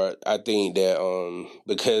regard, I think that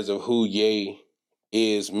because of who Ye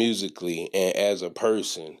is musically and as a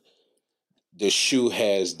person, the shoe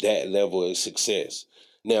has that level of success.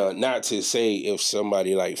 Now, not to say if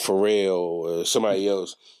somebody like Pharrell or somebody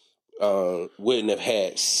else wouldn't have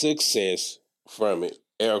had success from it,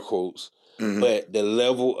 air quotes, but the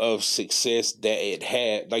level of success that it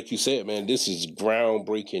had, like you said, man, this is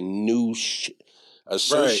groundbreaking new shit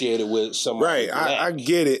associated with somebody. Right, I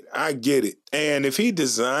get it. And if he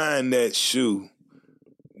designed that shoe,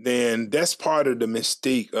 then that's part of the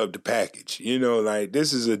mystique of the package. Like,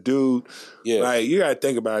 this is a dude. Yeah. Like, you gotta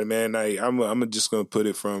think about it, man. Like, I'm just gonna put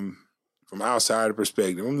it from outside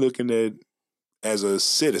perspective. I'm looking at, as a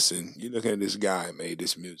citizen, you're looking at this guy who made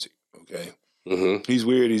this music, okay? Mm-hmm. He's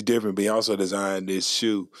weird, he's different, but he also designed this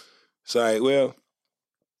shoe. It's like, well,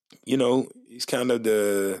 he's kind of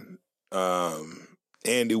the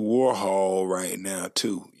Andy Warhol right now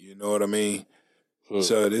too. You know what I mean?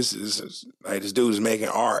 So this is like, this dude is making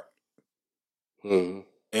art. And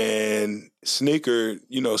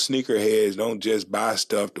sneakerheads don't just buy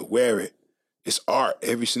stuff to wear it. It's art.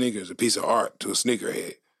 Every sneaker is a piece of art to a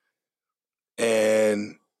sneakerhead.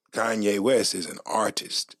 And Kanye West is an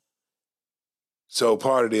artist. So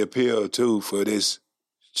part of the appeal too for this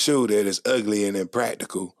shoe that is ugly and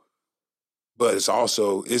impractical, but it's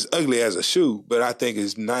ugly as a shoe, but I think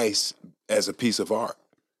it's nice as a piece of art.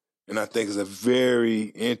 And I think it's a very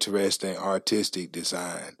interesting artistic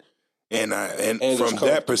design. And from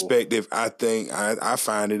that perspective, I think I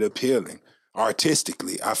find it appealing.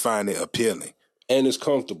 Artistically, I find it appealing. And it's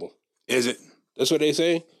comfortable. Is it? That's what they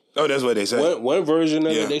say? Oh, that's what they say. One version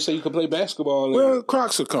of it, they say you can play basketball. Well,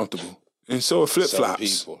 Crocs are comfortable. And so are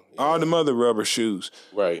flip-flops. All the other rubber shoes.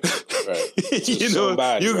 Right.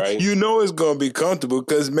 You know it's going to be comfortable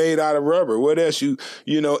because it's made out of rubber. What else?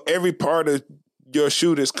 Every part of your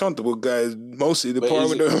shoe that's comfortable, guys, mostly the part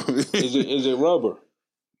with is it rubber?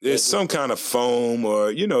 It's some kind of foam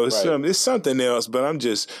or, it's something else, but I'm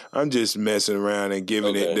just messing around and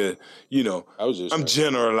giving it the, I'm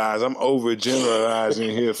generalizing. I'm overgeneralizing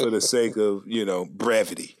here for the sake of,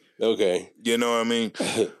 brevity. Okay. You know what I mean?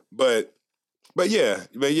 But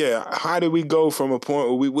yeah, how did we go from a point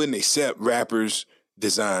where we wouldn't accept rappers'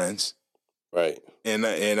 designs, right, and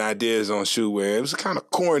ideas on shoe wear? It was kind of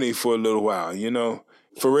corny for a little while,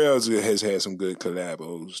 Pharrell has had some good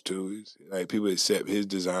collabos too. Like, people accept his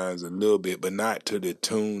designs a little bit, but not to the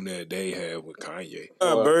tune that they have with Kanye.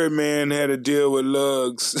 Birdman had a deal with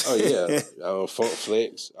Lugs. Oh yeah, Funk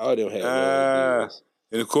Flex. All them had Lugs.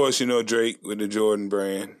 And of course, you know Drake with the Jordan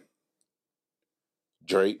brand.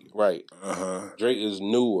 Drake, right. Drake is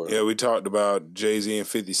newer. Yeah, we talked about Jay-Z and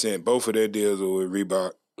 50 Cent. Both of their deals were with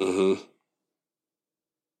Reebok. Mm-hmm.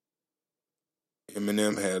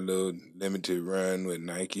 Eminem had a little limited run with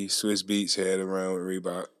Nike. Swiss Beats had a run with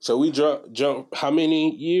Reebok. So we jumped how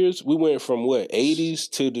many years? We went from what, 80s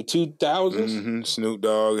to the 2000s? Mm-hmm. Snoop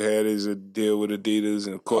Dogg had his deal with Adidas.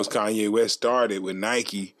 And of course, Kanye West started with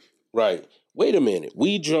Nike. Right. Wait a minute.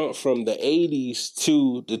 We jumped from the 80s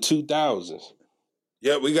to the 2000s.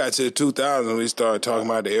 Yep, we got to the 2000s. We started talking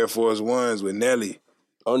about the Air Force Ones with Nelly.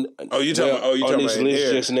 You talking about this list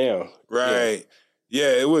Air. just now. Right.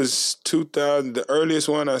 Yeah, it was 2000. The earliest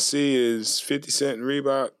one I see is 50 Cent and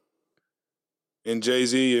Reebok and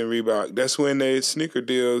Jay-Z and Reebok. That's when their sneaker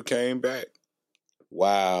deal came back.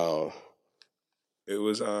 Wow. It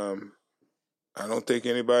was, I don't think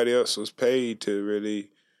anybody else was paid to really,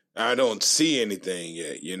 I don't see anything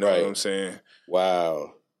yet. You know what I'm saying?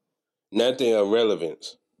 Wow. Nothing of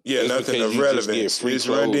relevance. Yeah, nothing of relevance. It's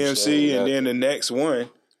Run DMC and then the next one.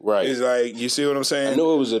 Right. It's like, you see what I'm saying? I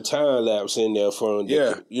know it was a time lapse in there for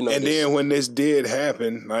them. Then when this did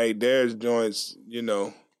happen, like there's joints, you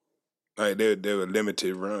know, like they were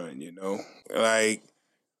limited run, you know. Like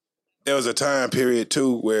there was a time period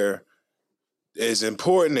too where as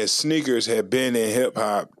important as sneakers had been in hip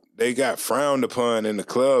hop, they got frowned upon in the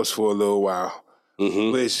clubs for a little while,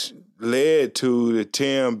 which led to the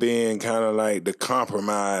Tim being kind of like the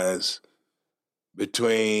compromise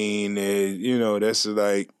between, that's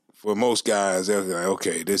like, for most guys, they're like,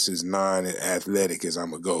 okay, this is non-athletic as I'm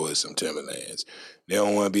going to go with some Timberlands. They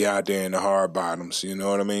don't want to be out there in the hard bottoms, you know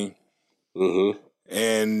what I mean?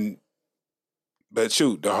 Mm-hmm. But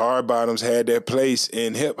shoot, the hard bottoms had their place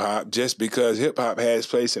in hip-hop just because hip-hop had its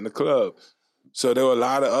place in the club. So there were a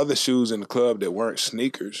lot of other shoes in the club that weren't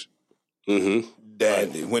sneakers. Mm-hmm.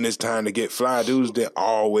 When it's time to get fly, dudes that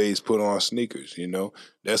always put on sneakers, you know.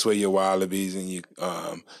 That's where your Wallabies and your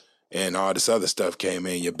and all this other stuff came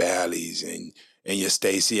in, your Bally's and your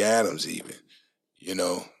Stacey Adams even, you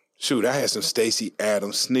know. Shoot, I had some Stacey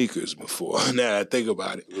Adams sneakers before, now that I think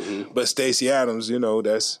about it. Mm-hmm. But Stacey Adams, you know,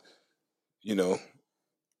 that's, you know,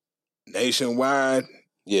 nationwide.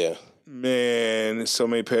 Yeah. Man, there's so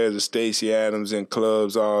many pairs of Stacey Adams in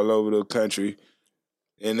clubs all over the country.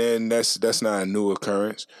 And then that's not a new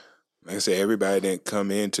occurrence. Like I said, everybody didn't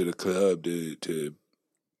come into the club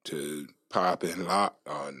to pop and lock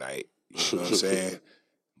all night. You know what I'm saying?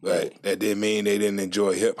 But that didn't mean they didn't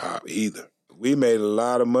enjoy hip hop either. We made a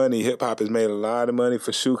lot of money. Hip hop has made a lot of money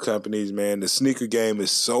for shoe companies, man. The sneaker game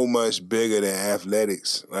is so much bigger than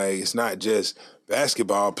athletics. Like, it's not just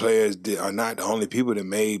basketball players are not the only people that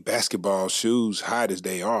made basketball shoes hot as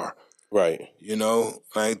they are. Right. You know,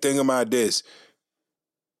 like, think about this.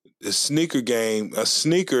 The sneaker game, a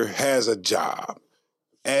sneaker has a job,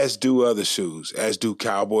 as do other shoes, as do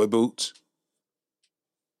cowboy boots.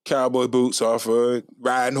 Cowboy boots are for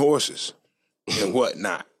riding horses and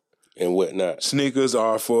whatnot. Sneakers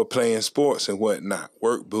are for playing sports and whatnot.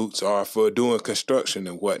 Work boots are for doing construction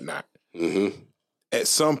and whatnot. Mm-hmm. At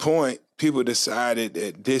some point, people decided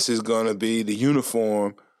that this is going to be the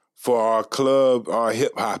uniform for our club, our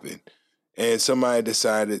hip-hopping. And somebody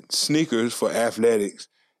decided sneakers for athletics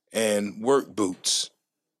and work boots.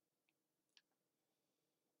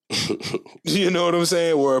 You know what I'm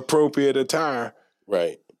saying? Were appropriate attire.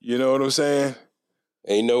 Right. You know what I'm saying?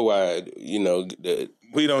 And you know why,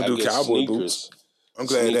 we don't do cowboy boots. I'm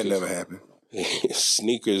glad that never happened.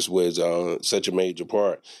 Sneakers was such a major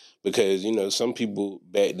part because, some people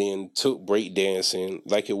back then took breakdancing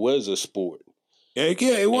like it was a sport. Yeah,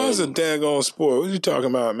 it was a daggone sport. What you talking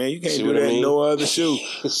about, man? You can't do that in no other shoe.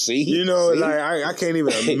 See? Like I can't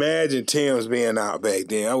even imagine Tim's being out back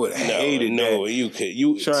then. I would have hated that. No, you could.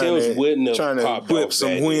 Tim's wouldn't have trying to whip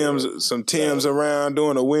some Tim's around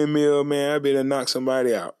doing a windmill, man. I better knock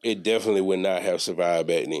somebody out. It definitely would not have survived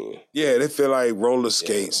back then. Yeah, they feel like roller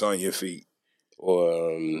skates on your feet.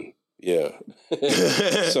 Or,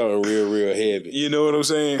 something real heavy. You know what I'm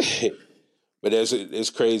saying? But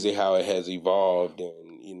it's crazy how it has evolved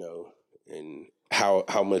and, and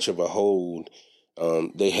how much of a hold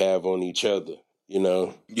they have on each other,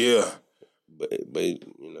 Yeah. But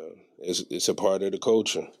it's a part of the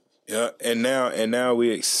culture. Yeah, and now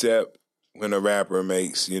we accept when a rapper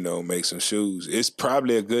makes some shoes. It's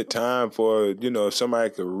probably a good time for, if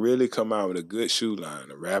somebody could really come out with a good shoe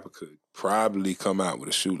line, a rapper could probably come out with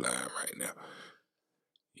a shoe line right now.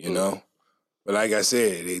 You know? But like I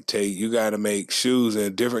said, you got to make shoes in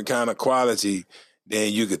a different kind of quality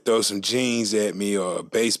than you could throw some jeans at me or a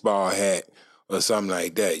baseball hat or something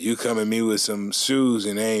like that. You come at me with some shoes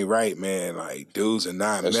and they ain't right, man. Like, dudes are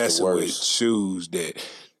not messing with shoes that,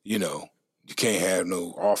 you know, you can't have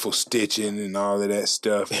no awful stitching and all of that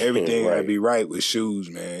stuff. Everything gotta be right with shoes,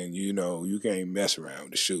 man. You know, you can't mess around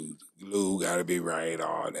with the shoes. Glue gotta be right,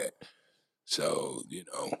 all that. So, you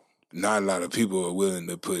know, not a lot of people are willing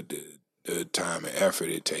to put the time and effort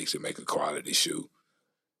it takes to make a quality shoe.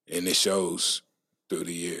 And it shows through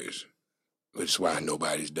the years, which is why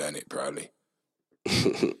nobody's done it, probably.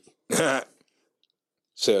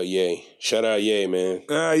 So, Ye. Shout out Ye, man.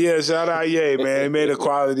 Yeah, shout out Ye, man. He made a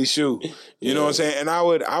quality shoe. You know what I'm saying? And I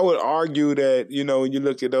would argue that, you know, when you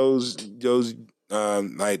look at those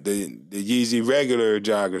like the Yeezy regular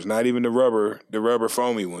joggers, not even the rubber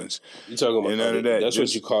foamy ones. You talking about none of that? That's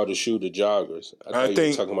what you call the shoe, the joggers. I think you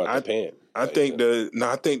were talking about the pant. I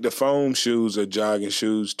think the foam shoes are jogging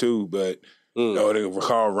shoes too, but you know, they were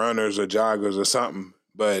called runners or joggers or something.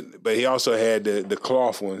 But he also had the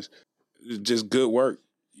cloth ones. Just good work.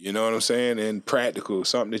 You know what I'm saying? And practical,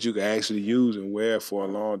 something that you can actually use and wear for a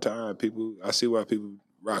long time. I see why people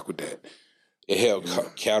rock with that. It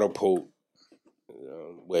helped catapult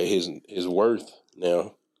where his worth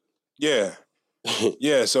now. Yeah.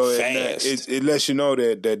 Yeah, so it lets you know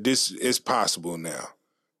that this is possible now.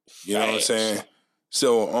 You know what I'm saying?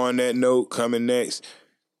 So on that note, coming next,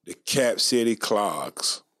 the Cap City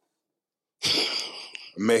Clogs.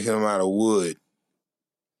 Making them out of wood.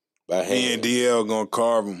 By hand. Me and DL gonna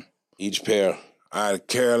carve them. Each pair. Out of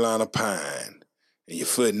Carolina pine. And your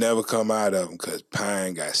foot never come out of them because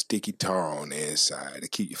pine got sticky tar on the inside to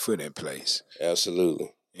keep your foot in place.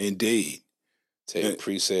 Absolutely. Indeed. Take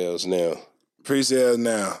pre-sales now. Pre-sales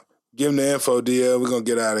now. Give them the info, DL. We're going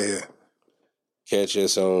to get out of here. Catch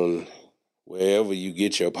us on wherever you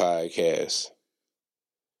get your podcasts.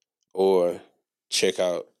 Or check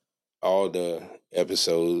out all the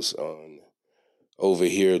episodes on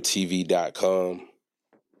overheretv.com.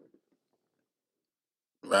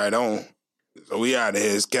 Right on. So we out of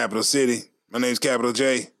here. It's Capital City. My name's Capital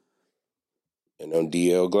J. And I'm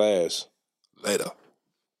DL Glass. Later.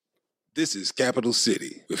 This is Capital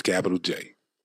City with Capital J.